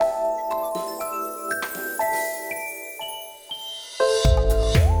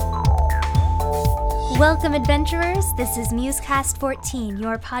Welcome, adventurers! This is Musecast 14,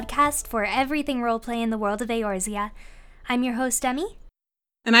 your podcast for everything roleplay in the world of Eorzea. I'm your host, Emmy.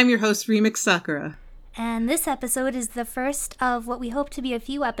 And I'm your host, Remix Sakura. And this episode is the first of what we hope to be a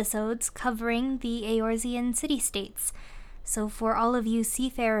few episodes covering the Eorzean city-states. So for all of you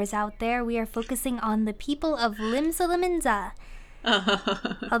seafarers out there, we are focusing on the people of Limsa Lominsa.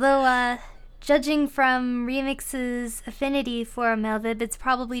 Although, judging from Remix's affinity for Melvib, it's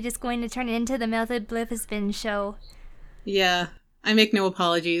probably just going to turn into the Melvib Blithespin show. Yeah, I make no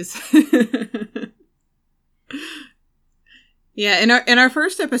apologies. Yeah, in our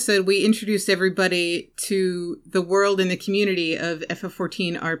first episode, we introduced everybody to the world and the community of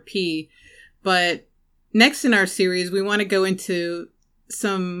FF14RP, but next in our series, we want to go into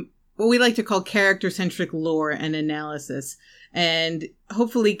some, what we like to call character-centric lore and analysis, and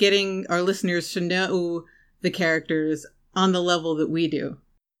hopefully getting our listeners to know the characters on the level that we do.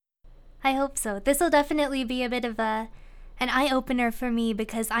 I hope so. This will definitely be a bit of an eye-opener for me,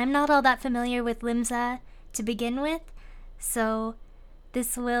 because I'm not all that familiar with Limsa to begin with, so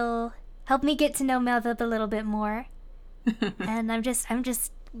this will help me get to know Melvib a little bit more. And I'm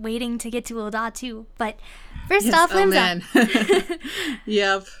just waiting to get to Ul'dah too. But first off, Limsa. Oh man.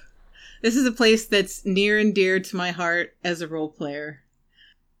 Yep. This is a place that's near and dear to my heart as a role player.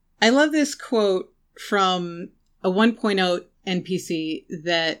 I love this quote from a 1.0 NPC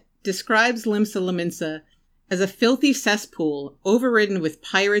that describes Limsa Lominsa as a filthy cesspool overridden with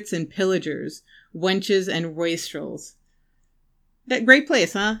pirates and pillagers, wenches and roistrels. That great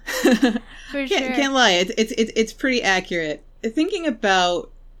place, huh? For sure. Can't lie. It's pretty accurate. Thinking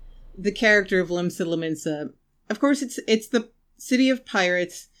about the character of Limsa Lominsa, of course, it's the city of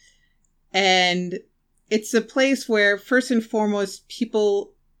pirates, and it's a place where, first and foremost,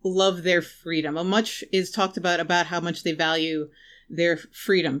 people love their freedom. Much is talked about how much they value their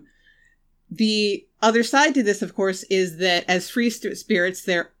freedom. The other side to this, of course, is that as free spirits,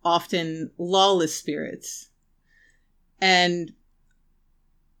 they're often lawless spirits. And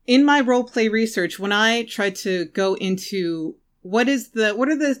in my roleplay research, when I tried to go into what are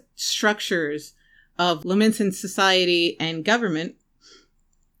the structures of Lominsan society and government,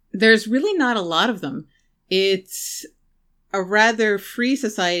 there's really not a lot of them. It's a rather free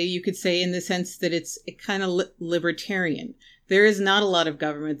society, you could say, in the sense that it's kind of libertarian. There is not a lot of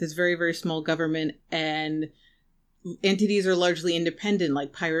government. There's very, very small government, and entities are largely independent,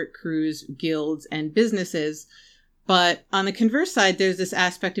 like pirate crews, guilds, and businesses. But on the converse side, there's this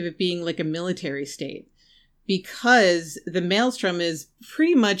aspect of it being like a military state, because the Maelstrom is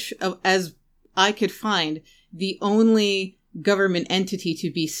pretty much, as I could find, the only government entity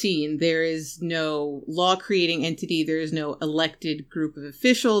to be seen. There is no law-creating entity. There is no elected group of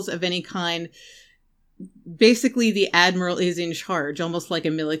officials of any kind. Basically, the admiral is in charge, almost like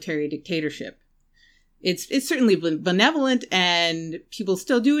a military dictatorship. It's certainly benevolent, and people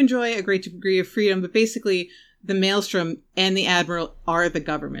still do enjoy a great degree of freedom, but basically, the Maelstrom and the admiral are the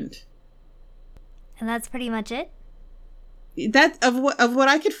government. And that's pretty much it? That of what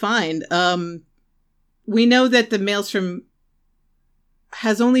I could find. We know that the Maelstrom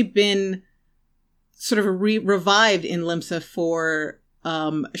has only been sort of revived in Limsa for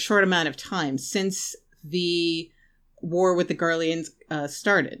a short amount of time since the war with the Garleans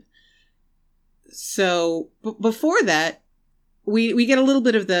started. So before that, we get a little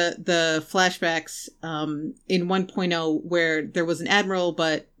bit of the flashbacks in 1.0 where there was an admiral,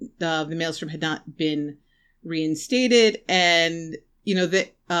 but the Maelstrom had not been reinstated, and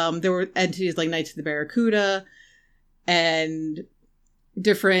there were entities like Knights of the Barracuda and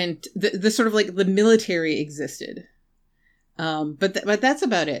different the sort of like the military existed, but that's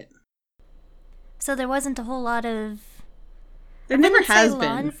about it. So there wasn't a whole lot of never has law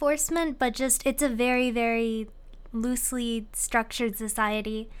been enforcement, but just it's a very, very loosely structured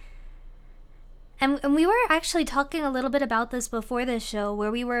society. And we were actually talking a little bit about this before this show, where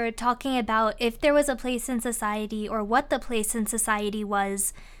we were talking about if there was a place in society, or what the place in society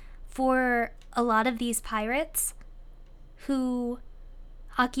was for a lot of these pirates who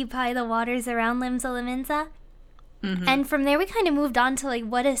occupy the waters around Limsa Lominsa. Mm-hmm. And from there we kind of moved on to like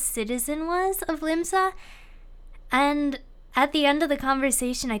what a citizen was of Limsa. And at the end of the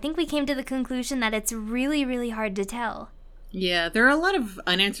conversation, I think we came to the conclusion that it's really, really hard to tell. Yeah, there are a lot of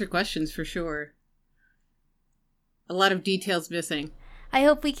unanswered questions for sure. A lot of details missing. I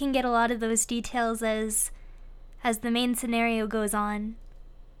hope we can get a lot of those details as the main scenario goes on.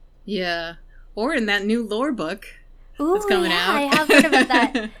 Yeah. Or in that new lore book that's coming out. I have heard about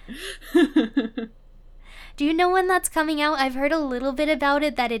that. Do you know when that's coming out? I've heard a little bit about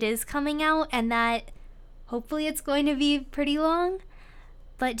it, that it is coming out, and that hopefully it's going to be pretty long.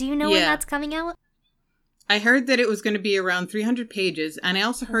 But do you know when that's coming out? I heard that it was going to be around 300 pages, and I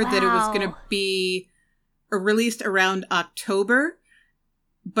also heard that it was going to be released around October,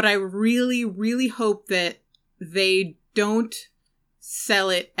 but I really, really hope that they don't sell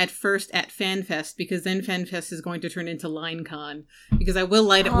it at first at FanFest, because then FanFest is going to turn into LineCon, because I will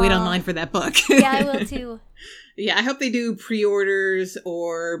wait online for that book. Yeah, I will too. Yeah, I hope they do pre-orders,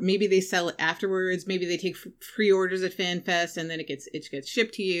 or maybe they sell it afterwards. Maybe they take pre-orders at FanFest and then it gets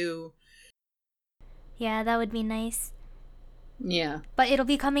shipped to you. Yeah, that would be nice. Yeah. But it'll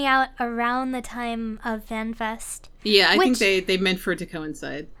be coming out around the time of FanFest. Yeah, I think they meant for it to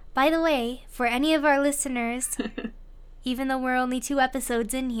coincide. By the way, for any of our listeners, even though we're only 2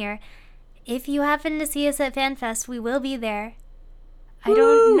 episodes in here, if you happen to see us at FanFest, we will be there. I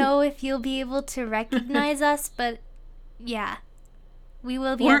don't know if you'll be able to recognize us, but yeah, we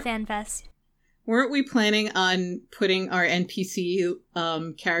will be at FanFest. Weren't we planning on putting our NPC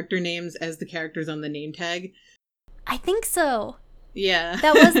character names as the characters on the name tag? I think so. Yeah.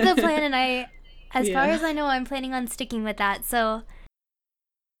 That was the plan, and as far as I know, I'm planning on sticking with that, so...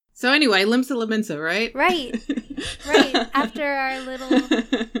 So anyway, Limsa Lominsa, right? Right. After our little...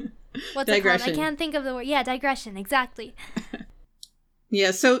 What's digression. It called? I can't think of the word. Yeah, digression, exactly.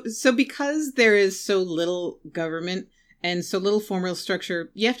 Yeah, so because there is so little government and so little formal structure,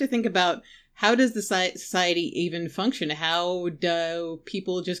 you have to think about, how does the society even function? How do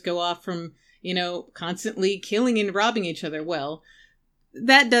people just go off from, constantly killing and robbing each other? Well,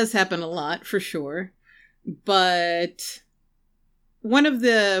 that does happen a lot, for sure. But one of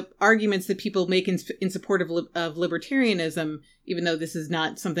the arguments that people make in support of libertarianism, even though this is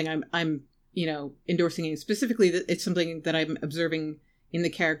not something I'm endorsing specifically, it's something that I'm observing in the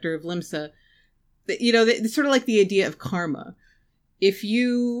character of Limsa, it's sort of like the idea of karma. If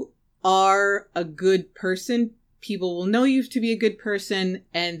you are a good person, people will know you to be a good person,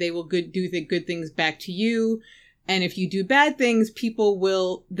 and they will do the good things back to you. And if you do bad things,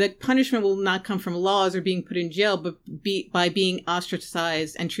 the punishment will not come from laws or being put in jail, but by being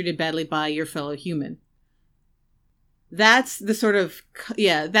ostracized and treated badly by your fellow human. That's the sort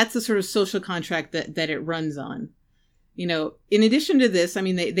of social contract that it runs on. In addition to this, I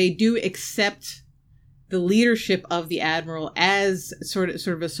mean, they do accept the leadership of the admiral as sort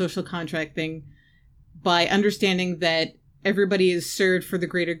of a social contract thing, by understanding that everybody is served for the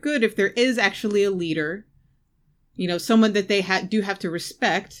greater good if there is actually a leader, someone that they do have to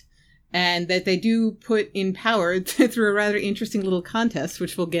respect, and that they do put in power through a rather interesting little contest,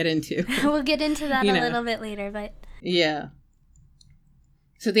 which we'll get into. We'll get into that a little bit later, but... Yeah.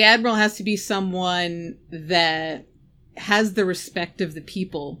 So the admiral has to be someone that has the respect of the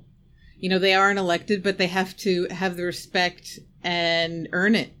people. They aren't elected, but they have to have the respect and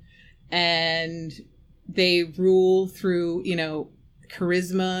earn it. And they rule through,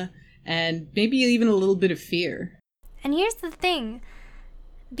 charisma and maybe even a little bit of fear. And here's the thing.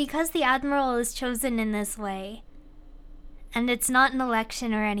 Because the admiral is chosen in this way, and it's not an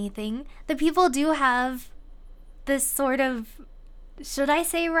election or anything, the people do have this sort of, should I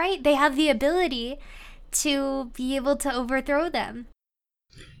say right? They have the ability to be able to overthrow them.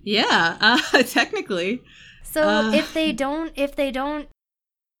 Yeah, technically. So if they don't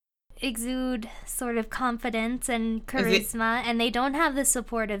exude sort of confidence and charisma, and they don't have the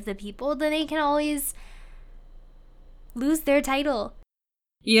support of the people, then they can always lose their title.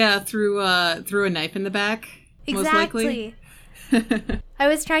 Yeah, through a knife in the back. Exactly. Most likely. I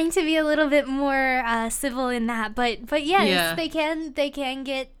was trying to be a little bit more civil in that, but yes, they can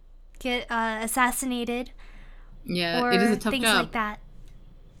get assassinated. Yeah, or it is a tough things job. Like that.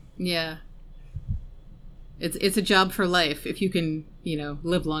 Yeah. It's a job for life if you can,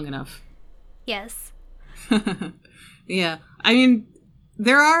 live long enough. Yes. Yeah. I mean,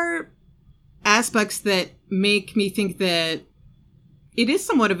 there are aspects that make me think that it is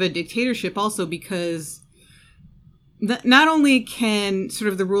somewhat of a dictatorship also, because not only can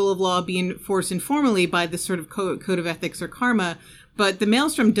sort of the rule of law be enforced informally by this sort of code of ethics or karma, but the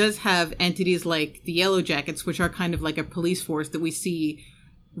Maelstrom does have entities like the Yellow Jackets, which are kind of like a police force that we see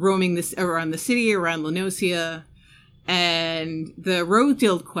roaming this around the city, around Lenosia. And the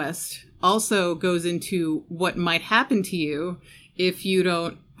Roguild quest also goes into what might happen to you if you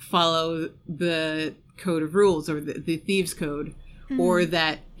don't follow the code of rules, or the thieves code, or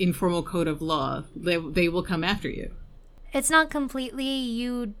that informal code of law. They will come after you. It's not completely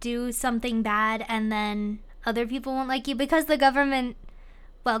you do something bad and then other people won't like you, because the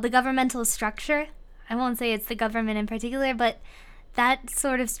governmental structure, I won't say it's the government in particular, but that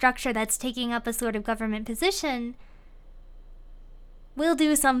sort of structure that's taking up a sort of government position will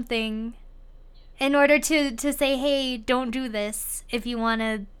do something in order to say, hey, don't do this if you want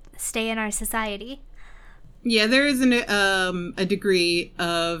to stay in our society. Yeah, there is a degree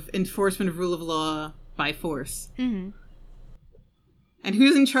of enforcement of rule of law by force. Mm-hmm. And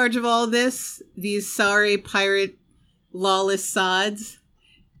who's in charge of all this? These sorry pirate lawless sods?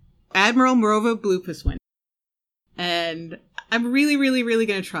 Admiral Morova Bluepuswin. And I'm really, really, really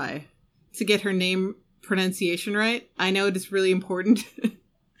going to try to get her name pronunciation right. I know it is really important.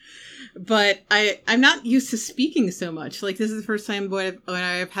 But I'm not used to speaking so much. Like, this is the first time when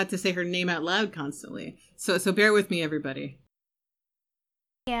I've had to say her name out loud constantly. So bear with me, everybody.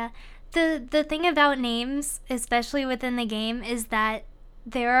 Yeah. The thing about names, especially within the game, is that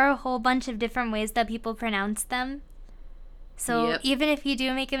there are a whole bunch of different ways that people pronounce them. So even if you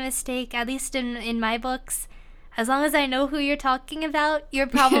do make a mistake, at least in my books, as long as I know who you're talking about, you're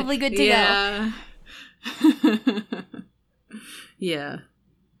probably good to go. Yeah.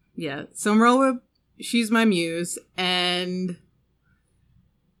 Yeah. So Morova, she's my muse, and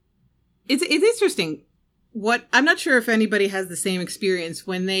it's interesting. I'm not sure if anybody has the same experience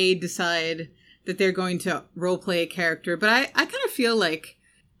when they decide that they're going to roleplay a character, but I kind of feel like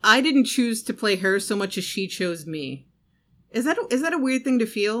I didn't choose to play her so much as she chose me. Is that a weird thing to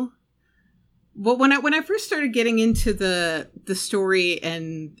feel? Well, when I first started getting into the story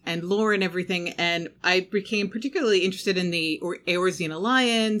and lore and everything, and I became particularly interested in the Eorzean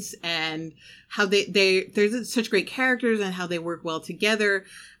Alliance and how they're such great characters and how they work well together.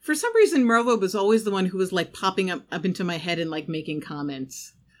 For some reason, Morova was always the one who was like popping up into my head and like making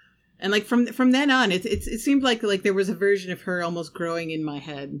comments. And like from then on, it seemed like there was a version of her almost growing in my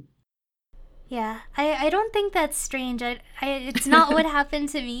head. Yeah, I don't think that's strange. It's not what happened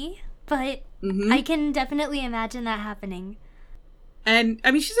to me, but I can definitely imagine that happening. And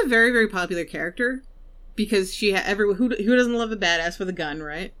I mean, she's a very, very popular character because who doesn't love a badass with a gun,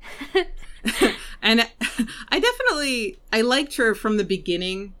 right? And I liked her from the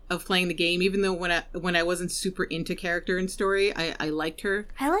beginning of playing the game, even though when I wasn't super into character and story, I liked her.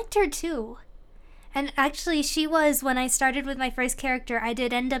 I liked her too. And actually, she was, when I started with my first character, I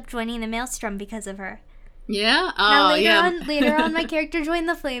did end up joining the Maelstrom because of her. Yeah? Now later on, my character joined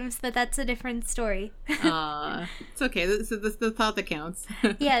the Flames, but that's a different story. It's okay. This is the thought that counts.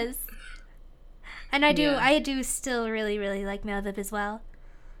 Yes. And I do still really, really like Melvip as well.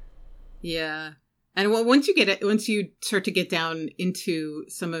 Yeah. And once you start to get down into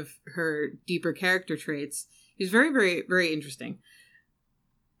some of her deeper character traits, she's very, very, very interesting.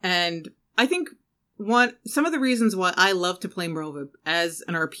 And I think some of the reasons why I love to play Morova as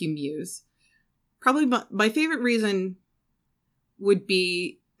an RP muse, probably my favorite reason would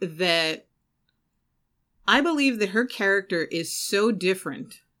be that I believe that her character is so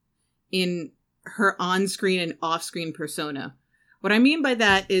different in her on-screen and off-screen persona. What I mean by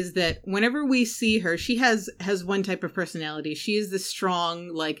that is that whenever we see her, she has one type of personality. She is the strong,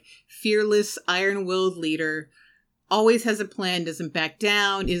 like, fearless, iron-willed leader, always has a plan, doesn't back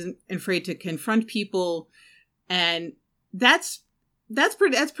down, isn't afraid to confront people, and that's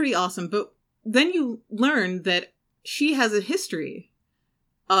pretty awesome. But then you learn that she has a history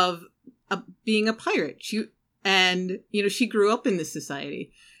of being a pirate. She grew up in this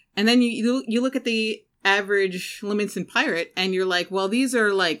society, and then you look at the average Leminson pirate, and you're like, well, these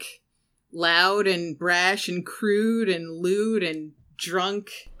are like loud and brash and crude and lewd and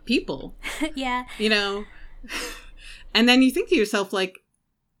drunk people. Yeah. And then you think to yourself, like,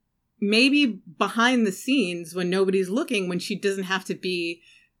 maybe behind the scenes when nobody's looking, when she doesn't have to be,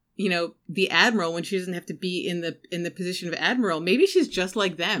 the admiral, when she doesn't have to be in the position of admiral, maybe she's just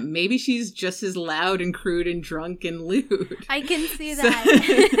like them. Maybe she's just as loud and crude and drunk and lewd. I can see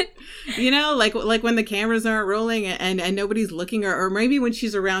that. Like when the cameras aren't rolling and nobody's looking, or maybe when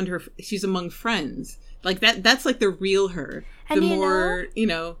she's around she's among friends. Like that's like the real her. And the more,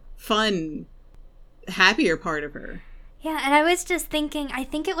 fun, happier part of her. Yeah, and I was just thinking, I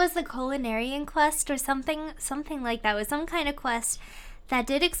think it was the Culinarian quest or something like that. It was some kind of quest that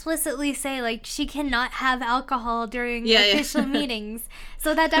did explicitly say, like, she cannot have alcohol during official meetings.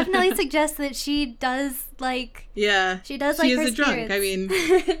 So that definitely suggests that she does, like... Yeah. She does, like, her spirits. She is a drunk. I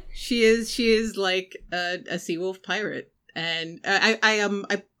mean, she is like a Seawolf pirate. And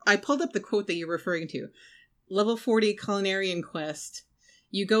I pulled up the quote that you're referring to. Level 40 Culinarian quest.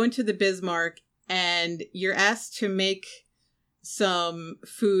 You go into the Bismarck, and you're asked to make some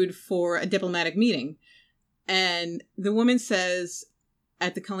food for a diplomatic meeting. And the woman says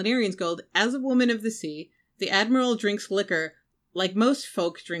at the Culinarian's Guild, as a woman of the sea, the admiral drinks liquor like most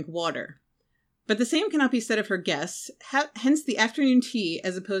folk drink water. But the same cannot be said of her guests, hence the afternoon tea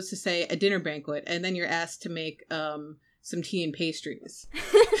as opposed to, say, a dinner banquet. And then you're asked to make some tea and pastries.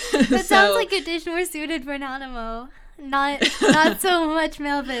 That sounds like a dish more suited for Nanamo. Not so much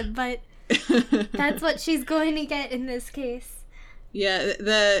Melvin, but... That's what she's going to get in this case. Yeah,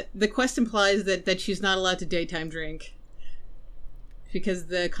 the quest implies that she's not allowed to daytime drink because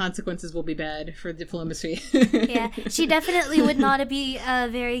the consequences will be bad for diplomacy. Yeah, she definitely would not be a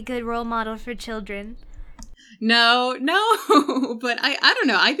very good role model for children. No, but I don't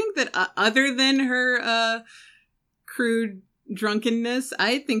know. I think that other than her crude drunkenness,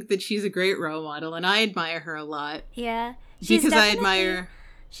 I think that she's a great role model, and I admire her a lot. Yeah, because I admire.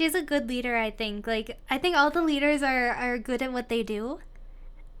 She's a good leader, I think. Like, I think all the leaders are good at what they do.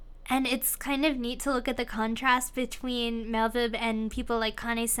 And it's kind of neat to look at the contrast between Melvib and people like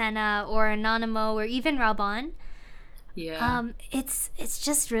Kane-senna or Nanamo or even Raubahn. Yeah. It's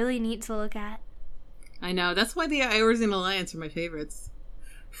just really neat to look at. I know. That's why the Eorzean Alliance are my favorites.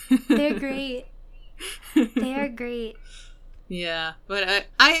 They're great. They are great. Yeah, but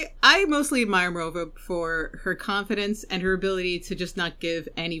I mostly admire Morova for her confidence and her ability to just not give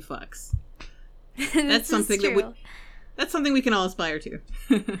any fucks. That's something that's something we can all aspire to.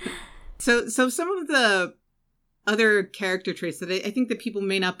 So some of the other character traits that I think that people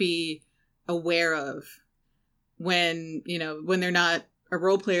may not be aware of when they're not a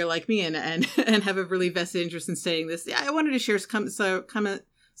role player like me and have a really vested interest in studying this. Yeah, I wanted to share some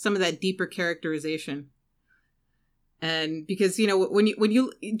of that deeper characterization. And because, when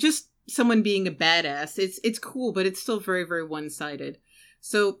you just someone being a badass, it's cool, but it's still very, very one-sided.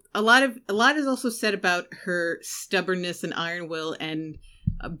 So a lot is also said about her stubbornness and iron will and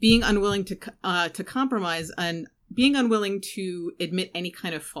being unwilling to compromise and being unwilling to admit any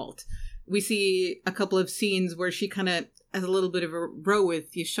kind of fault. We see a couple of scenes where she kind of has a little bit of a row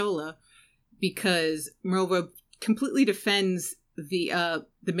with Yshola because Morova completely defends the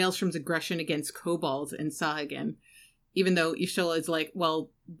Maelstrom's aggression against Kobold and Sahagin. Even though Yshola is like, well,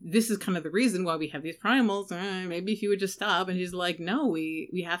 this is kind of the reason why we have these primals. Maybe if you would just stop. And he's like, no,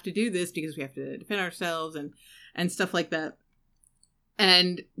 we have to do this because we have to defend ourselves and stuff like that.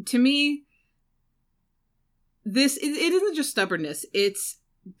 And to me, it isn't just stubbornness. It's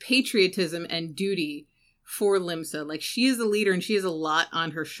patriotism and duty for Limsa. Like, she is the leader and she has a lot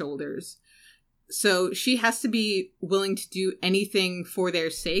on her shoulders. So she has to be willing to do anything for their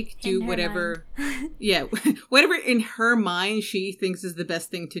sake, do whatever, whatever in her mind she thinks is the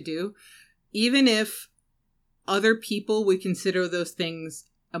best thing to do, even if other people would consider those things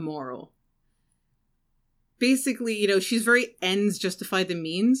immoral. Basically, she's very ends justify the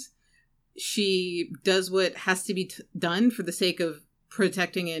means. She does what has to be done for the sake of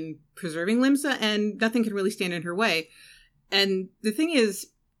protecting and preserving Limsa, and nothing can really stand in her way. And the thing is,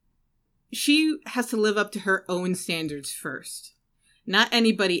 she has to live up to her own standards first, not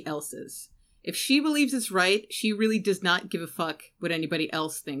anybody else's. If she believes it's right, she really does not give a fuck what anybody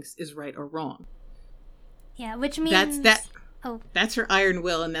else thinks is right or wrong. Yeah, which means... That's her iron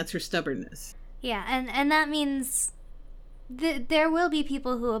will and that's her stubbornness. Yeah, and that means there will be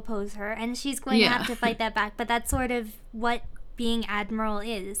people who oppose her, and she's going to have to fight that back, but that's sort of what being Admiral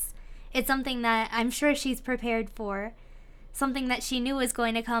is. It's something that I'm sure she's prepared for. Something that she knew was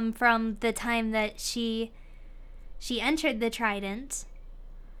going to come from the time that she entered the Trident.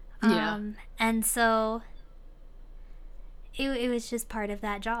 And so it was just part of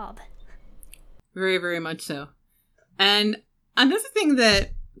that job. Very, very much so. And another thing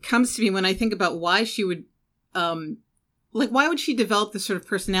that comes to me when I think about why she would, why would she develop this sort of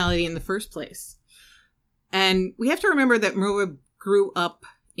personality in the first place? And we have to remember that Morova grew up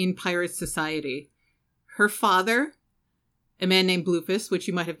in pirate society. Her father, a man named Bluefist, which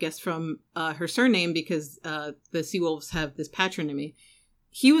you might have guessed from her surname because the Seawolves have this patronymy.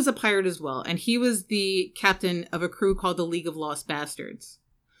 He was a pirate as well, and he was the captain of a crew called the League of Lost Bastards.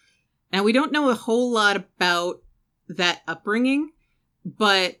 Now, we don't know a whole lot about that upbringing,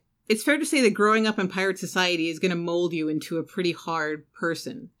 but it's fair to say that growing up in pirate society is going to mold you into a pretty hard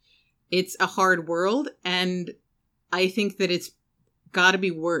person. It's a hard world, and I think that it's got to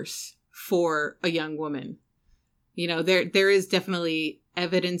be worse for a young woman. There is definitely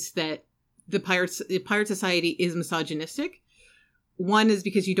evidence that the pirate society is misogynistic. One is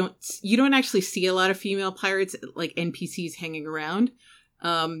because you don't actually see a lot of female pirates like NPCs hanging around.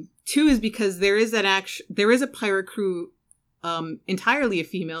 Two is because there is a pirate crew entirely of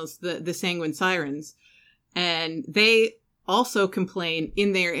females, the Sanguine Sirens, and they also complain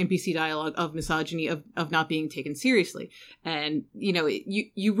in their NPC dialogue of misogyny, of not being taken seriously. And,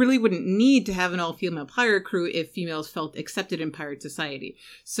 you really wouldn't need to have an all-female pirate crew if females felt accepted in pirate society.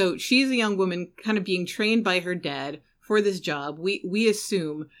 So she's a young woman kind of being trained by her dad for this job, we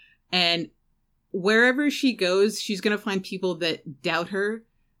assume. And wherever she goes, she's going to find people that doubt her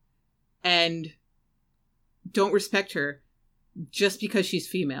and don't respect her just because she's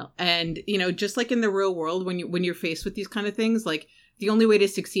female. And, you know, just like in the real world, when you're faced with these kind of things, like, the only way to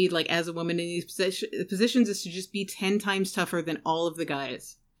succeed, like, as a woman in these positions is to just be 10 times tougher than all of the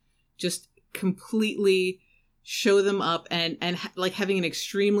guys. Just completely show them up and like having an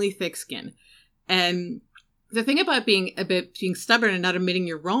extremely thick skin. And the thing about being stubborn and not admitting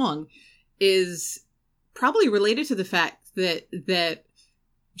you're wrong is probably related to the fact that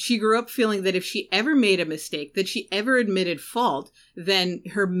she grew up feeling that if she ever made a mistake, that she ever admitted fault, then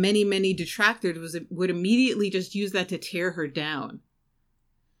her many, many detractors would immediately just use that to tear her down.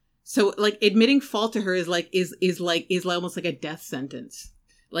 So, like, admitting fault to her is almost like a death sentence.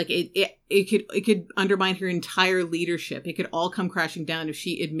 Like, it could undermine her entire leadership. It could all come crashing down if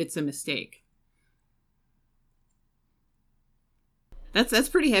she admits a mistake. That's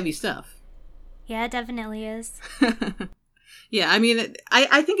pretty heavy stuff. Yeah, it definitely is. Yeah, I mean,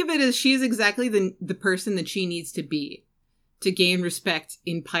 I think of it as she is exactly the person that she needs to be to gain respect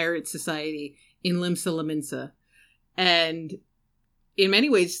in pirate society in Limsa Lominsa. And in many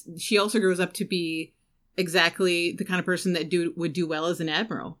ways, she also grows up to be exactly the kind of person that would do well as an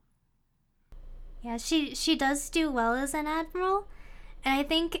admiral. Yeah, she does do well as an admiral. And I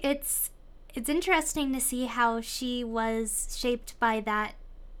think it's interesting to see how she was shaped by that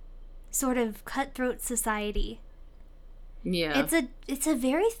sort of cutthroat society. Yeah. It's a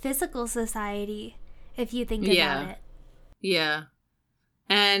very physical society, if you think about it. Yeah.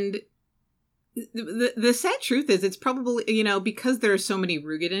 And the sad truth is, it's probably, you know, because there are so many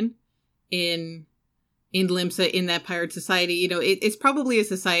Rugadin in Limsa, in that pirate society, you know, it's probably a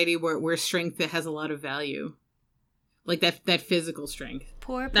society where strength that has a lot of value. Like that physical strength.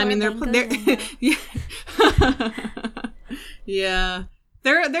 Poor I mean, they're yeah. Yeah.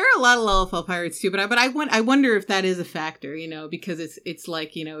 There are a lot of Lalafell pirates too, but I wonder if that is a factor, you know, because it's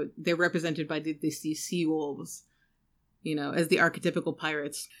like, you know, they're represented by these sea wolves, you know, as the archetypical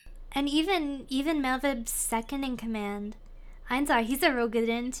pirates. And even Melvib's second in command, Einzar, he's a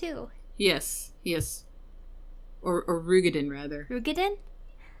Rogadin too. Yes. Or Rugadin, rather. Rugadin?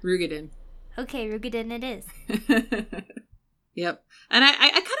 Rugadin. Okay, Rugadin it is. Yep. And I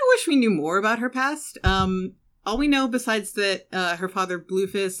kind of wish we knew more about her past. All we know, besides that her father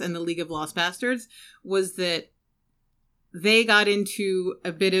Bluefus and the League of Lost Bastards, was that they got into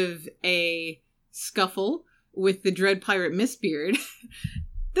a bit of a scuffle with the dread pirate Mistbeard.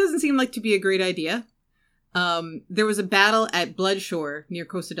 Doesn't seem like to be a great idea. There was a battle at Bloodshore near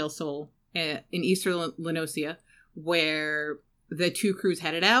Costa del Sol in eastern Lenosia, where the two crews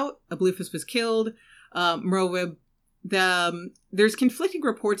headed out. Bluefus was killed. Merowib, there's conflicting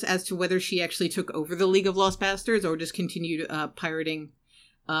reports as to whether she actually took over the League of Lost Bastards or just continued pirating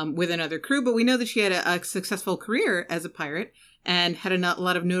with another crew. But we know that she had a successful career as a pirate and had a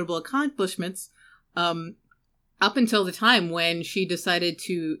lot of notable accomplishments up until the time when she decided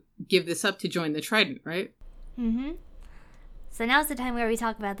to give this up to join the Trident, right? Mm-hmm. So now's the time where we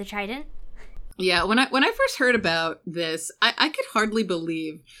talk about the Trident. Yeah, when I first heard about this, I could hardly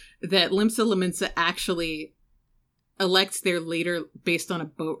believe that Limsa Lominsa actually elects their leader based on a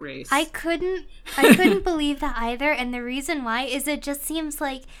boat race. I couldn't believe that either, and the reason why is it just seems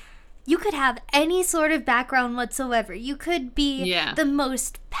like you could have any sort of background whatsoever. You could be the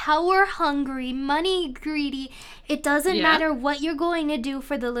most power-hungry, money-greedy. It doesn't matter what you're going to do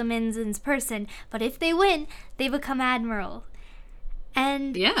for the Lominsans person, but if they win, they become admiral.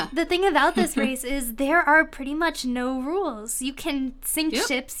 And the thing about this race is there are pretty much no rules. You can sink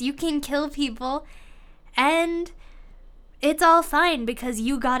ships, you can kill people, and it's all fine because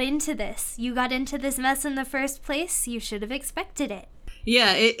you got into this. You got into this mess in the first place. You should have expected it.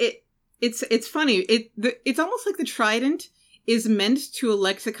 Yeah, it's funny. It's almost like the Trident is meant to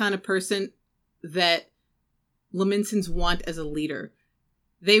elect the kind of person that Lominsans want as a leader.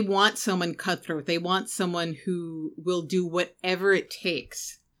 They want someone cutthroat. They want someone who will do whatever it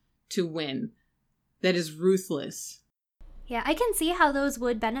takes to win. That is ruthless. Yeah, I can see how those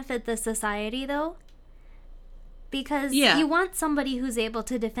would benefit the society, though. Because you want somebody who's able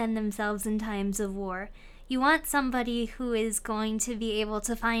to defend themselves in times of war. You want somebody who is going to be able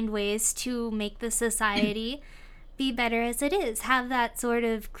to find ways to make the society be better as it is. Have that sort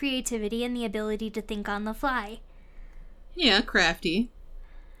of creativity and the ability to think on the fly. Yeah, crafty.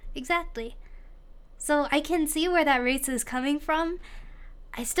 Exactly. So I can see where that race is coming from.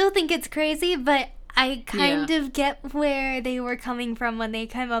 I still think it's crazy, but I kind of get where they were coming from when they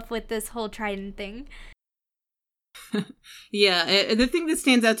came up with this whole Trident thing. The thing that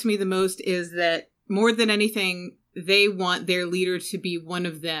stands out to me the most is that more than anything, they want their leader to be one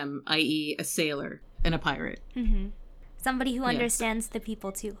of them, i.e. a sailor and a pirate. Mm-hmm. Somebody who understands the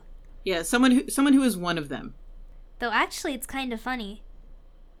people too. Yeah, someone who is one of them. Though actually, it's kind of funny.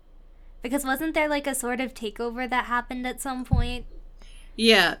 Because wasn't there like a sort of takeover that happened at some point?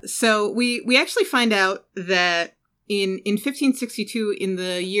 Yeah, so we actually find out that in 1562, in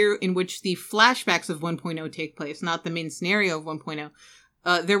the year in which the flashbacks of 1.0 take place, not the main scenario of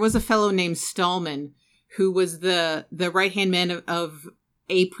 1.0, there was a fellow named Stallman who was the right-hand man of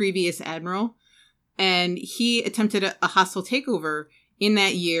a previous admiral, and he attempted a hostile takeover in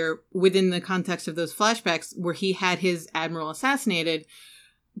that year within the context of those flashbacks where he had his admiral assassinated,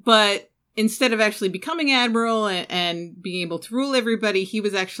 but instead of actually becoming admiral and being able to rule everybody, he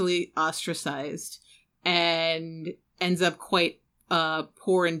was actually ostracized and ends up quite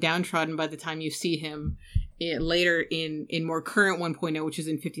poor and downtrodden by the time you see him later in more current 1.0, which is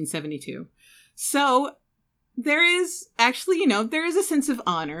in 1572. So there is actually, there is a sense of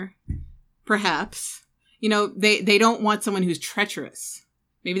honor, perhaps. They don't want someone who's treacherous.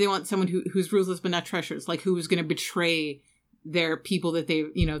 Maybe they want someone who's ruthless but not treacherous, like who is going to betray their people that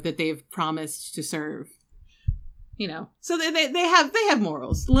they've promised to serve. So they have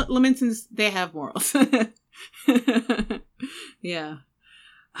morals. Laminsons, they have morals. Yeah.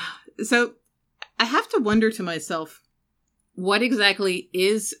 So I have to wonder to myself, what exactly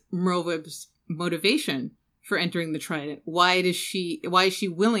is Merlwyb's motivation for entering the Trident? Why is she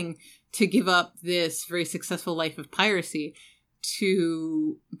willing to give up this very successful life of piracy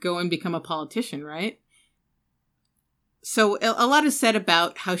to go and become a politician, right? So a lot is said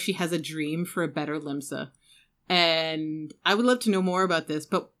about how she has a dream for a better Limsa. And I would love to know more about this,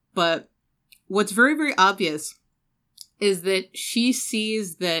 but what's very, very obvious is that she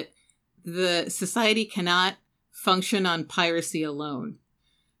sees that the society cannot function on piracy alone.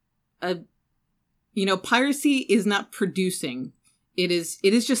 Piracy is not producing. It is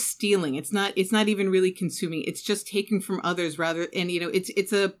just stealing. It's not even really consuming. It's just taking from others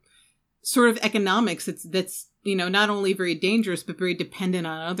it's a sort of economics that's not only very dangerous, but very dependent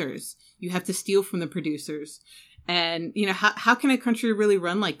on others. You have to steal from the producers. And, how can a country really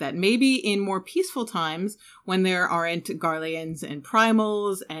run like that? Maybe in more peaceful times when there aren't Garleans and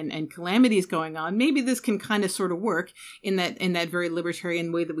primals and calamities going on, maybe this can kind of sort of work in that very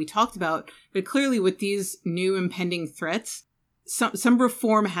libertarian way that we talked about. But clearly with these new impending threats, some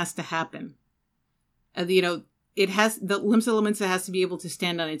reform has to happen. The Limsa Lominsa has to be able to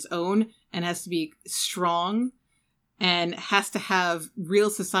stand on its own and has to be strong and has to have real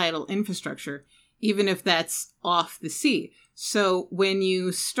societal infrastructure, even if that's off the sea. So when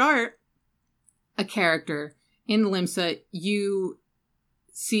you start a character in Limsa, you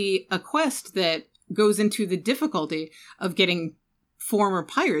see a quest that goes into the difficulty of getting former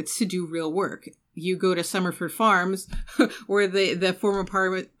pirates to do real work. You go to Summerford Farms, where the former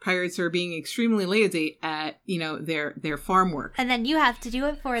pirates are being extremely lazy at, their farm work. And then you have to do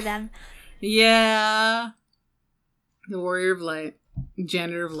it for them. Yeah. The Warrior of Light.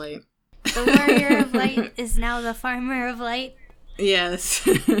 Janitor of Light. The Warrior of Light is now the Farmer of Light. Yes.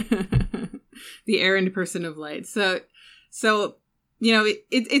 The errand person of light. So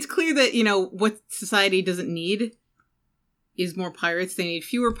it's clear that, what society doesn't need is more pirates. They need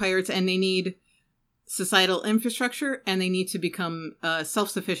fewer pirates, and they need societal infrastructure, and they need to become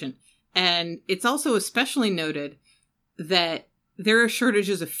self-sufficient. And it's also especially noted that there are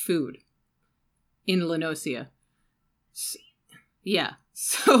shortages of food in Lenosia. Yeah.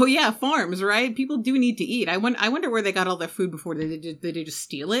 So yeah, farms, right? People do need to eat. I wonder where they got all their food before. Did they just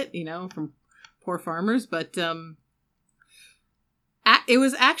steal it, from poor farmers? But it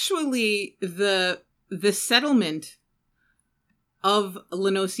was actually the settlement of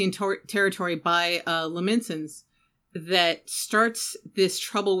Lenosian territory by Laminsons that starts this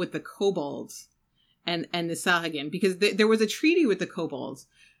trouble with the kobolds and the Sahuagin, because there was a treaty with the kobolds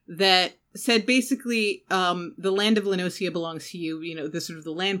that said basically the land of Lenosia belongs to you, the sort of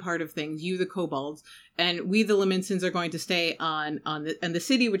the land part of things, you the kobolds, and we the Laminsons are going to stay on the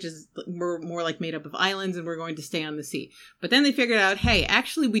city, which is more like made up of islands, and we're going to stay on the sea. But then they figured out, hey,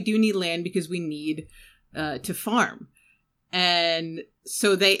 actually we do need land because we need to farm. And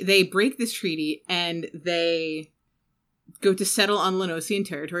so they break this treaty and they go to settle on Lenosian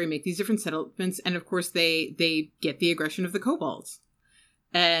territory, make these different settlements, and of course they get the aggression of the kobolds.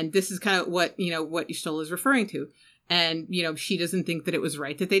 And this is kind of what Y'shtola is referring to. And, she doesn't think that it was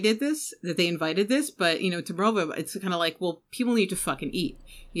right that they did this, that they invited this, but, to Merlwyb, it's kind of like, well, people need to fucking eat,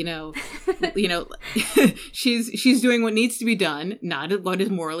 she's doing what needs to be done, not what is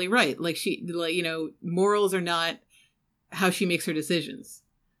morally right. Morals are not how she makes her decisions.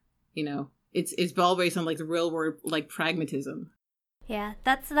 It's all based on the real world, pragmatism. Yeah,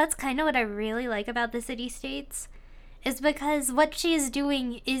 that's kind of what I really like about the city-states, is because what she is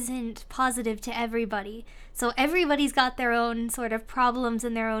doing isn't positive to everybody. So everybody's got their own sort of problems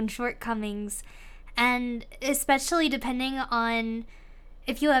and their own shortcomings. And especially depending on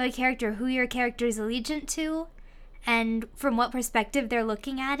if you have a character, who your character is allegiant to, and from what perspective they're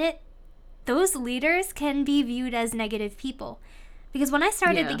looking at it, those leaders can be viewed as negative people. Because when I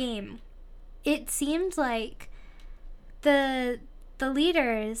started the game, it seemed like the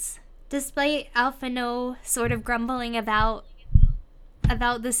leaders, despite Alphinaud sort of grumbling about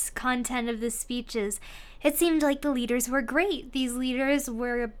this content of the speeches, it seemed like the leaders were great. These leaders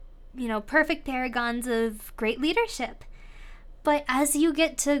were, perfect paragons of great leadership. But as you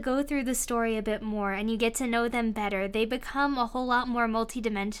get to go through the story a bit more and you get to know them better, they become a whole lot more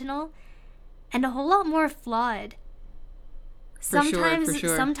multidimensional and a whole lot more flawed. For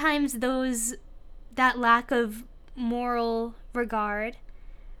sure. Sometimes that lack of moral regard,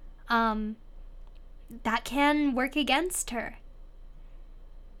 that can work against her.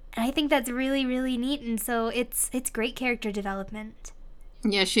 And I think that's really, really neat, and so it's great character development.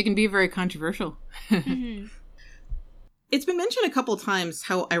 Yeah, she can be very controversial. Mm-hmm. It's been mentioned a couple times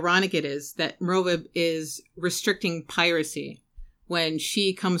how ironic it is that Merovib is restricting piracy when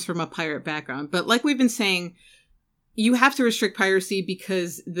she comes from a pirate background. But like we've been saying, you have to restrict piracy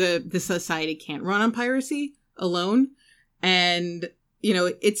because the society can't run on piracy alone. And,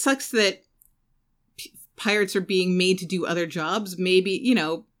 it sucks that pirates are being made to do other jobs.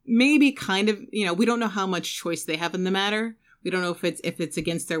 Maybe kind of, we don't know how much choice they have in the matter. We don't know if it's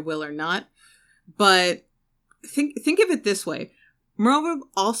against their will or not. But think of it this way. Merovib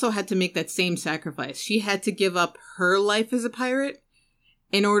also had to make that same sacrifice. She had to give up her life as a pirate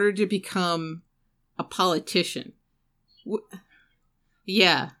in order to become a politician.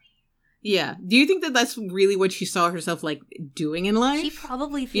 Yeah. Do you think that that's really what she saw herself like doing in life? She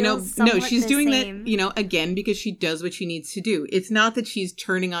probably feels somewhat she's doing same. that, again, because she does what she needs to do. It's not that she's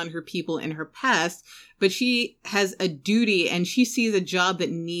turning on her people in her past, but she has a duty and she sees a job that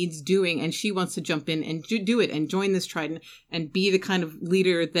needs doing and she wants to jump in and do it and join this trident and be the kind of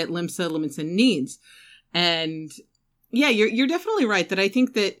leader that Limsa Lominsa needs. And yeah, you're definitely right that I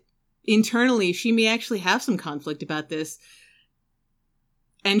think that internally she may actually have some conflict about this.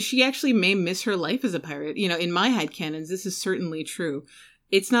 And she actually may miss her life as a pirate. In my headcanons, this is certainly true.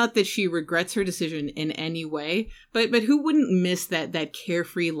 It's not that she regrets her decision in any way, but who wouldn't miss that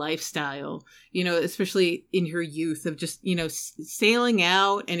carefree lifestyle, especially in her youth of just, sailing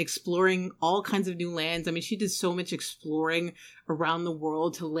out and exploring all kinds of new lands. I mean, she did so much exploring around the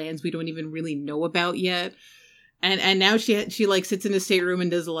world to lands we don't even really know about yet. And now she like sits in a stateroom and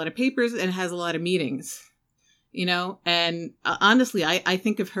does a lot of papers and has a lot of meetings. And honestly, I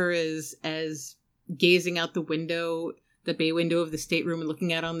think of her as gazing out the window, the bay window of the stateroom and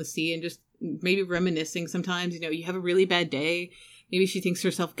looking out on the sea and just maybe reminiscing sometimes. You have a really bad day. Maybe she thinks to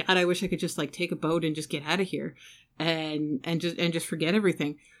herself, God, I wish I could just like take a boat and just get out of here and just forget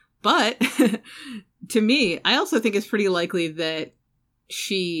everything. But to me, I also think it's pretty likely that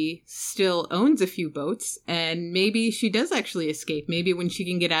she still owns a few boats and maybe she does actually escape. Maybe when she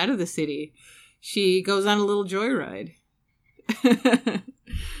can get out of the city, she goes on a little joyride.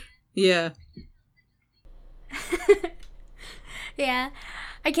 Yeah. Yeah.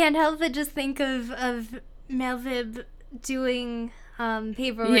 I can't help but just think of Melvib doing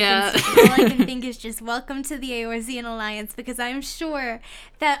paperwork and stuff. All I can think is just welcome to the Eorzean Alliance, because I'm sure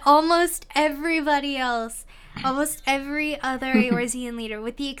that almost every other Eorzean leader,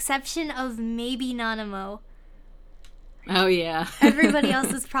 with the exception of maybe Nanamo, oh yeah, everybody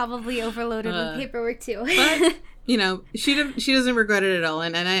else is probably overloaded with paperwork too. But she doesn't regret it at all,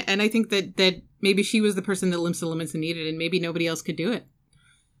 and I think that maybe she was the person that Limsa Lominsa needed, and maybe nobody else could do it.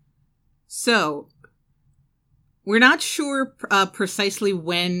 So we're not sure precisely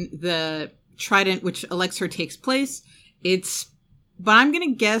when the Trident which elects her takes place. But I'm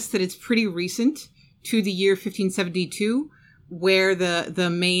gonna guess that it's pretty recent to the year 1572. Where the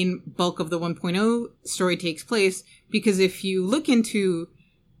main bulk of the 1.0 story takes place, because if you look into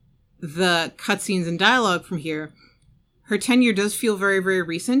the cutscenes and dialogue from here, her tenure does feel very, very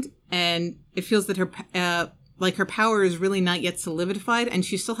recent, and it feels that her power is really not yet solidified, and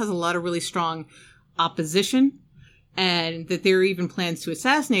she still has a lot of really strong opposition, and that there are even plans to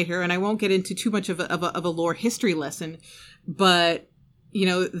assassinate her. And I won't get into too much of a lore history lesson, but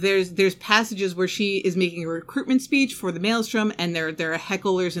there's passages where she is making a recruitment speech for the Maelstrom, and there are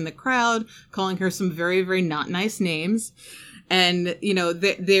hecklers in the crowd calling her some very, very not nice names. And,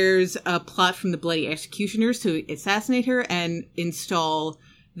 there's a plot from the Bloody Executioners to assassinate her and install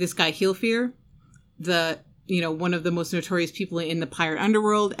this guy Hilfir, one of the most notorious people in the pirate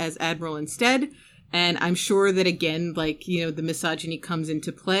underworld, as Admiral instead. And I'm sure that, again, like, you know, the misogyny comes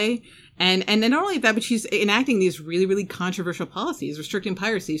into play. And not only that, but she's enacting these really, really controversial policies, restricting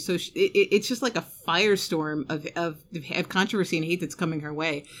piracy. So it's just like a firestorm of controversy and hate that's coming her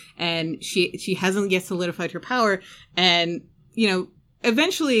way. And she hasn't yet solidified her power. And, you know,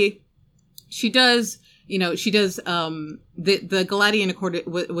 eventually she does, the Galadian Accord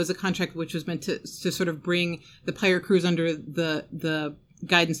was a contract which was meant to sort of bring the pirate crews under the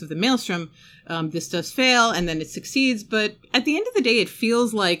guidance of the Maelstrom. This does fail, and then it succeeds. But at the end of the day, it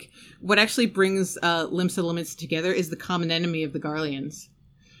feels like what actually brings Limsa Lominsa together is the common enemy of the Garleans.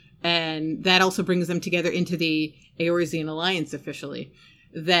 And that also brings them together into the Eorzean Alliance officially.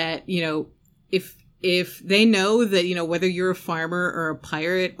 That, you know, if they know that, you know, whether you're a farmer or a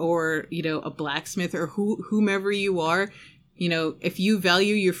pirate or, you know, a blacksmith or whomever you are, you know, if you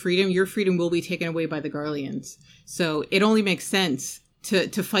value your freedom will be taken away by the Garleans. So it only makes sense to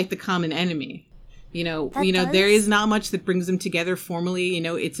fight the common enemy. You know, there is not much that brings them together formally. You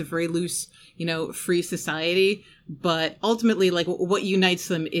know, it's a very loose, you know, free society. But ultimately, like, what unites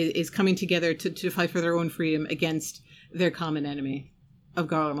them is coming together to fight for their own freedom against their common enemy of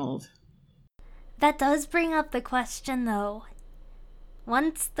Garlemald. That does bring up the question, though.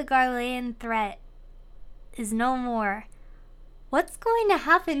 Once the Garlean threat is no more, what's going to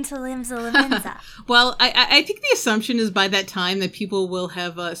happen to Limsa Lominsa? Well, I think the assumption is by that time that people will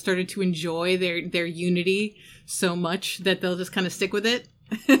have started to enjoy their unity so much that they'll just kind of stick with it.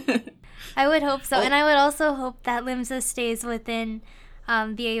 I would hope so. And I would also hope that Limsa stays within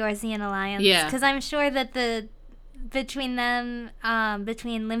the Eorzean Alliance. Yeah. Because I'm sure that between them,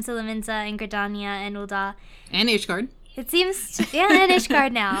 between Limsa Lominsa and Gridania and Ul'dah. And Ishgard. It seems, and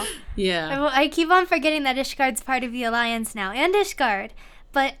Ishgard now. Yeah. I keep on forgetting that Ishgard's part of the Alliance now, and Ishgard.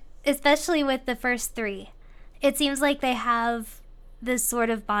 But especially with the first three, it seems like they have this sort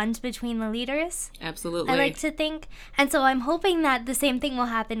of bond between the leaders. Absolutely. I like to think. And so I'm hoping that the same thing will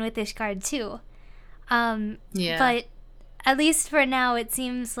happen with Ishgard too. Yeah. But at least for now, it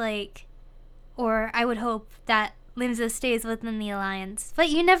seems like, or I would hope that Limsa stays within the Alliance. But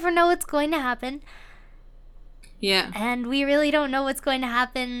you never know what's going to happen. Yeah. And we really don't know what's going to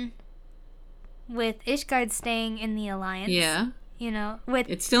happen with Ishgard staying in the Alliance. Yeah. You know,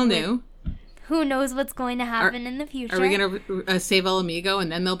 it's still new. Who knows what's going to happen in the future? Are we going to save El Amigo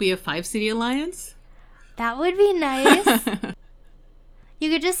and then there'll be a 5-city alliance? That would be nice.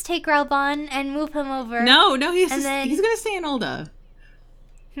 You could just take Raubahn and move him over. No, he's going to stay in Ul'dah.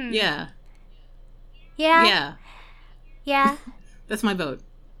 Yeah. Yeah? Yeah. That's my vote.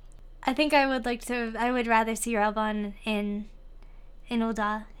 I think I would rather see Raubahn in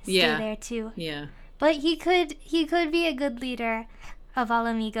Ul'dah. Stay there too. Yeah. But he could be a good leader of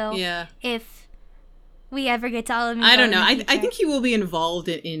Ala Mhigo. Yeah. If we ever get to Ala Mhigo. I don't know. I think he will be involved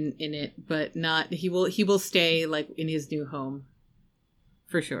in it, but not he will stay like in his new home.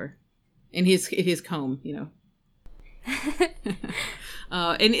 For sure. In his home, you know.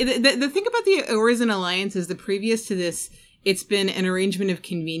 And the thing about the Eorzean Alliance is that previous to this, it's been an arrangement of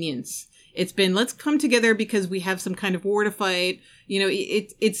convenience. It's been, let's come together because we have some kind of war to fight. You know,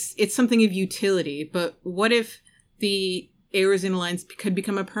 it's something of utility. But what if the Eorzean Alliance could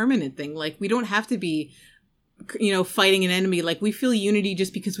become a permanent thing? Like, we don't have to be, you know, fighting an enemy. Like, we feel unity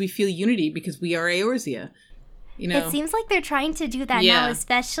just because we feel unity because we are Eorzea. You know? It seems like they're trying to do that now,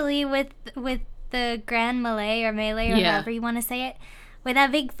 especially with the Grand Melee or however you want to say it, with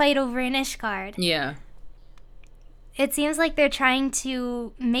that big fight over in Ishgard. Yeah. It seems like they're trying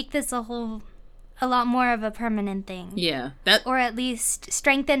to make this a lot more of a permanent thing. Yeah. Or at least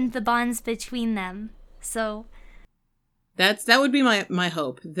strengthen the bonds between them. So that would be my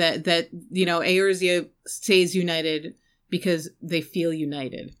hope, that you know, Eorzea stays united because they feel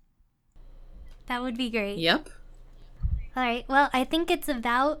united. That would be great. Yep. All right. Well, I think it's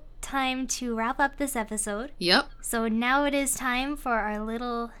about time to wrap up this episode. Yep. So now it is time for our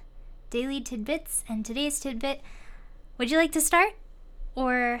little daily tidbits, and today's tidbit, would you like to start,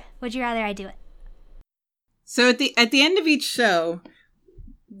 or would you rather I do it? So at the end of each show,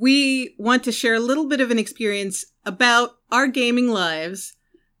 we want to share a little bit of an experience about our gaming lives,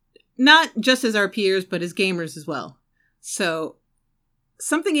 not just as our peers, but as gamers as well. So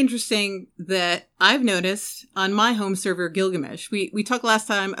something interesting that I've noticed on my home server, Gilgamesh. We talked last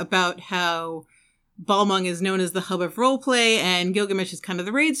time about how Balmung is known as the hub of roleplay, and Gilgamesh is kind of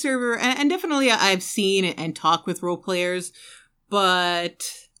the raid server. And definitely I've seen and talked with role players,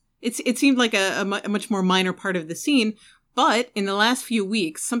 but it seemed like a much more minor part of the scene. But in the last few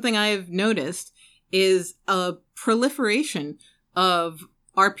weeks, something I've noticed is a proliferation of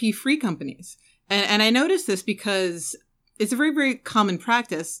RP free companies. And I noticed this because it's a very, very common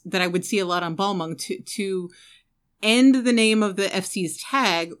practice that I would see a lot on Balmung to end the name of the FC's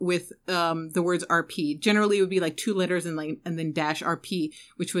tag with the words RP. Generally, it would be like 2 letters and then dash RP,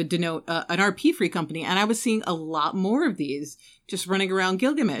 which would denote an RP free company. And I was seeing a lot more of these just running around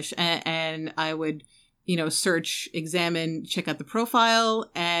Gilgamesh, and I would, search, examine, check out the profile,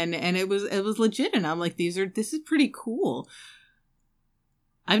 and it was legit. And I'm like, this is pretty cool.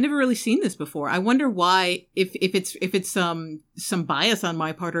 I've never really seen this before. I wonder why, if it's some bias on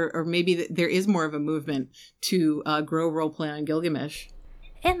my part, or maybe there is more of a movement to grow roleplay on Gilgamesh.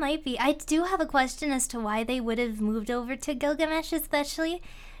 It might be. I do have a question as to why they would have moved over to Gilgamesh, especially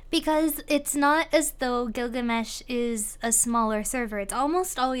because it's not as though Gilgamesh is a smaller server. It's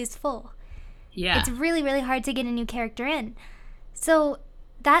almost always full. Yeah. It's really, really hard to get a new character in. So,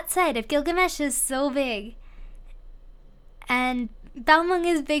 that said, if Gilgamesh is so big, and Balmung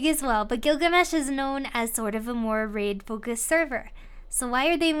is big as well, but Gilgamesh is known as sort of a more raid-focused server. So why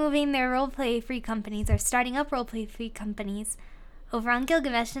are they moving their roleplay free companies, or starting up roleplay free companies, over on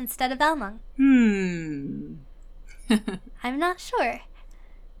Gilgamesh instead of Balmung? I'm not sure.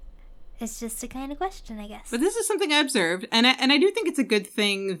 It's just a kind of question, I guess. But this is something I observed, and I do think it's a good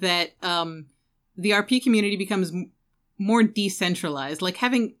thing that the RP community becomes more decentralized. Like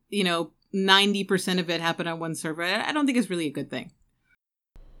having, 90% of it happen on one server, I don't think is really a good thing.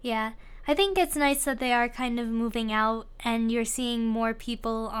 Yeah, I think it's nice that they are kind of moving out, and you're seeing more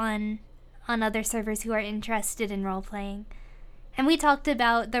people on other servers who are interested in role-playing. And we talked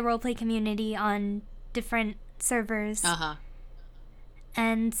about the roleplay community on different servers. Uh-huh.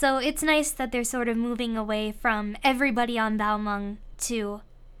 And so it's nice that they're sort of moving away from everybody on Balmung to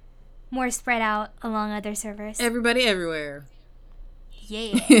more spread out along other servers. Everybody everywhere.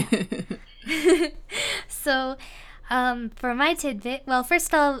 Yeah. So, for my tidbit, well,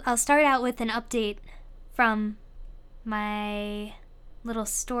 first I'll start out with an update from my little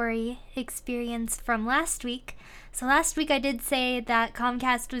story experience from last week. So last week I did say that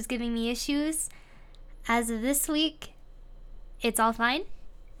Comcast was giving me issues. As of this week, it's all fine.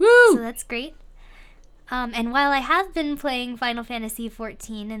 Woo! So that's great. And while I have been playing Final Fantasy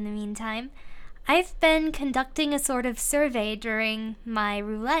XIV in the meantime, I've been conducting a sort of survey during my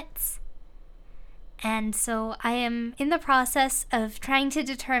roulettes. And so I am in the process of trying to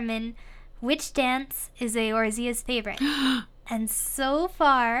determine which dance is Eorzea's favorite. And so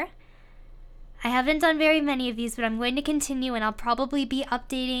far, I haven't done very many of these, but I'm going to continue, and I'll probably be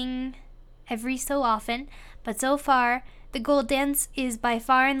updating every so often. But so far, the gold dance is by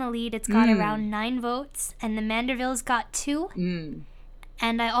far in the lead. It's got around 9 votes, and the Manderville's got 2.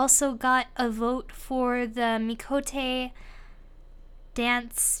 And I also got a vote for the Mikote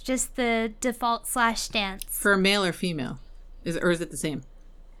dance, just the default / dance. For a male or female? Or is it the same?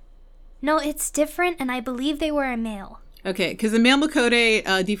 No, it's different, and I believe they were a male. Okay, because the male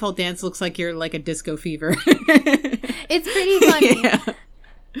Mikote default dance looks like you're like a disco fever. It's pretty funny.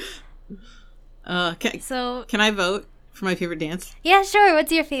 Yeah. Can I vote for my favorite dance? Yeah, sure.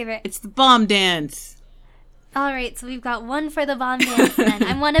 What's your favorite? It's the bomb dance. All right, so we've got one for the bomb dance then.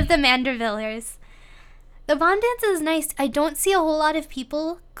 I'm one of the Mandervillers. The bomb dance is nice. I don't see a whole lot of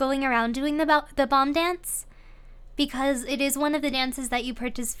people going around doing the bomb dance because it is one of the dances that you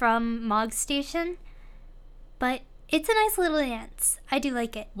purchase from Mog Station. But it's a nice little dance. I do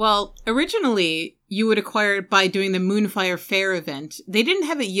like it. Well, originally you would acquire it by doing the Moonfire Fair event. They didn't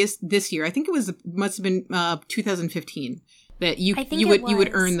have it this year. I think must have been 2015 that you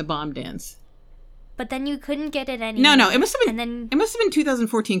would earn the bomb dance. But then you couldn't get it anymore. No, it must have been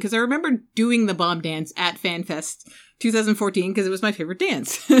 2014 because I remember doing the bomb dance at FanFest 2014 because it was my favorite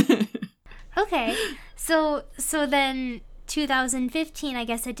dance. Okay, so then 2015, I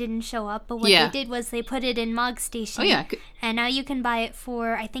guess it didn't show up, but what they did was they put it in Mog Station. Oh yeah, and now you can buy it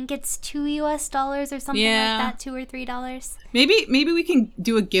for, I think it's $2 or something like that, $2 or $3. Maybe we can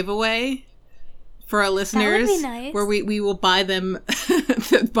do a giveaway for our listeners. That would be nice. Where we will buy them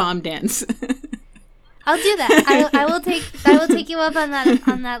the bomb dance. I'll do that. I will take you up on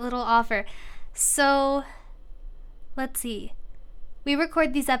that little offer. So, let's see. We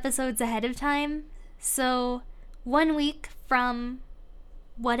record these episodes ahead of time, so 1 week from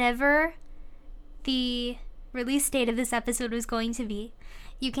whatever the release date of this episode was going to be,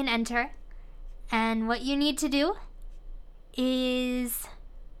 you can enter. And what you need to do is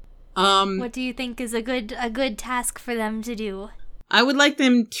what do you think is a good task for them to do? I would like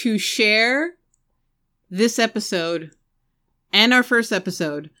them to share this episode and our first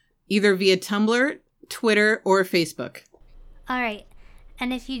episode either via Tumblr, Twitter, or Facebook. All right.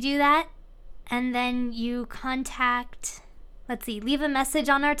 And if you do that, and then you contact, leave a message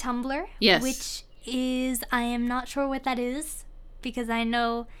on our Tumblr. Yes. Which is, I am not sure what that is, because I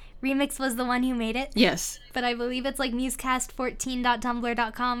know Remix was the one who made it. Yes. But I believe it's like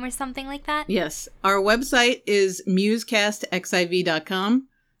musecast14.tumblr.com or something like that. Yes. Our website is musecastxiv.com.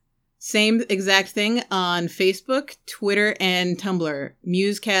 Same exact thing on Facebook, Twitter, and Tumblr.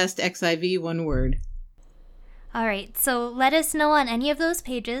 MusecastXIV, one word. All right, so let us know on any of those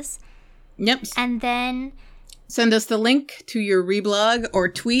pages. Yep. And then send us the link to your reblog or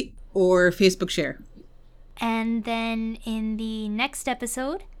tweet or Facebook share. And then in the next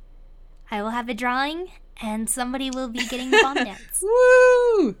episode, I will have a drawing and somebody will be getting the bomb dance.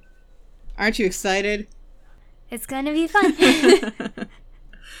 Woo! Aren't you excited? It's going to be fun.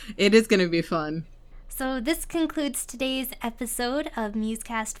 It is going to be fun. So this concludes today's episode of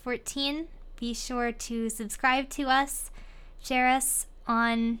Musecast 14. Be sure to subscribe to us, share us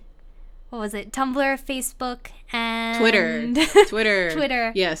on, what was it, Tumblr, Facebook, and... Twitter.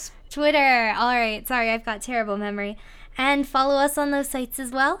 Twitter. Yes. Twitter. All right. Sorry, I've got terrible memory. And follow us on those sites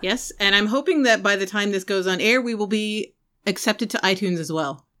as well. Yes, and I'm hoping that by the time this goes on air, we will be accepted to iTunes as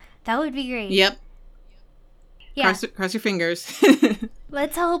well. That would be great. Yep. Yeah. Cross your fingers.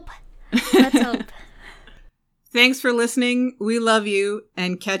 Let's hope. Let's hope. Thanks for listening. We love you,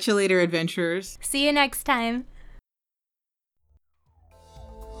 and catch you later, adventurers. See you next time.